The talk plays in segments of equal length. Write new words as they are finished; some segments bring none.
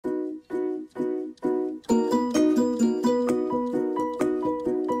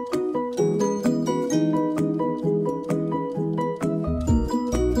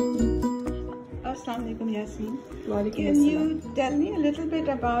Can you tell me a little bit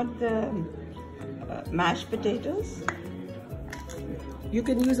about the mashed potatoes? You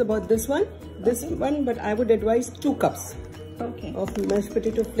can use about this one, but I would advise 2 cups of mashed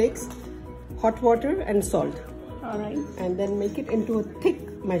potato flakes, hot water and salt. All right. And then make it into a thick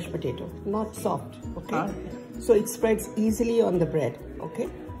mashed potato, not soft. Okay. All right. So it spreads easily on the bread. Okay.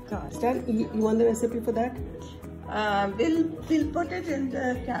 Got it. Done. You want the recipe for that? We'll put it in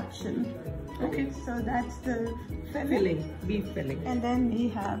the caption. Okay. So that's the filling, beef filling. And then we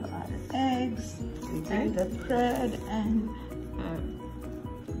have our eggs and the bread and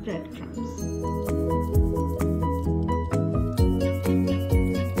breadcrumbs.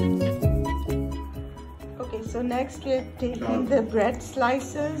 Okay, so next we're taking the bread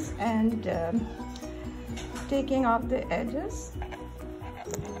slices and taking off the edges.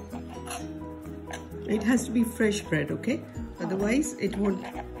 It has to be fresh bread, okay? Otherwise, it won't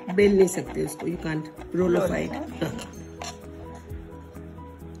bend nahi sakte usko. You can't rollify it.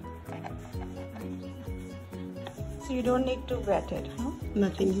 So you don't need to wet it, huh?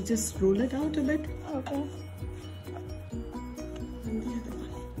 Nothing. You just roll it out a bit. Okay.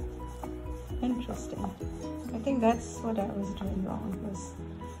 Interesting. I think that's what I was doing wrong, was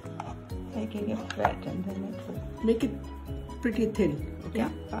making it wet and then it would... Make it pretty thin, okay?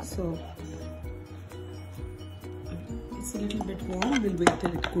 Yeah. So, it's a little bit warm. We'll wait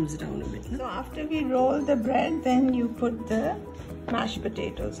till it cools down a bit. So after we roll the bread, then you put the mashed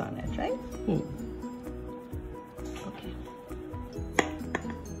potatoes on it, right? Okay.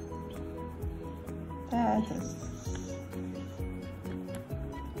 That is...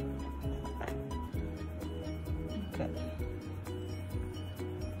 good.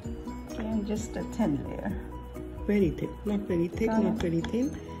 Okay, and just a thin layer. Very thin, not very thick, not very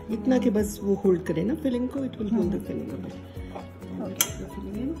thin. Itna ke bas wo hold kare na filling ko, it will hold the filling a bit. Okay, the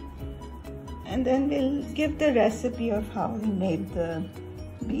filling in. And then we'll give the recipe of how we made the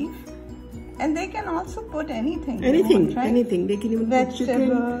beef. And they can also put anything. Anything, right? anything. They can even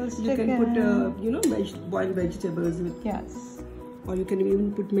vegetables, put chicken. You can put, you know, boiled vegetables with. Yes. Or you can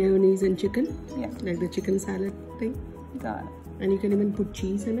even put mayonnaise and chicken. Yeah. Like the chicken salad thing. Got it. And you can even put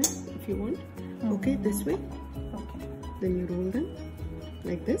cheese in it if you want. Okay, this way. Okay. Then you roll them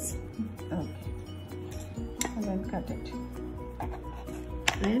like this. Okay. And then cut it.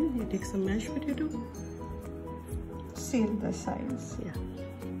 And you take some mashed potato. Seal the sides. Yeah.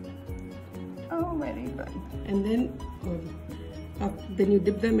 Oh, very good. And then you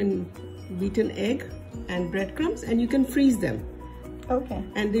dip them in beaten egg and breadcrumbs, and you can freeze them. Okay.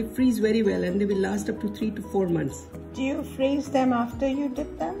 And they freeze very well, and they will last up to 3 to 4 months. Do you freeze them after you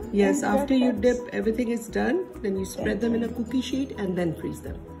dip them? Yes, after you dip, everything is done. Then you spread them in a cookie sheet and then freeze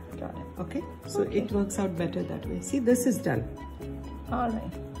them. Got it. Okay? So it works out better that way. See, this is done. All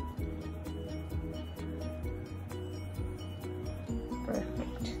right.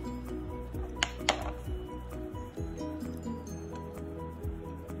 Perfect.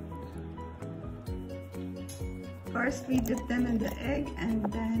 First we dip them in the egg and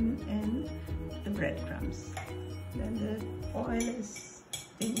then in the breadcrumbs. Then the oil is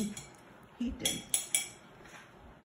being heated.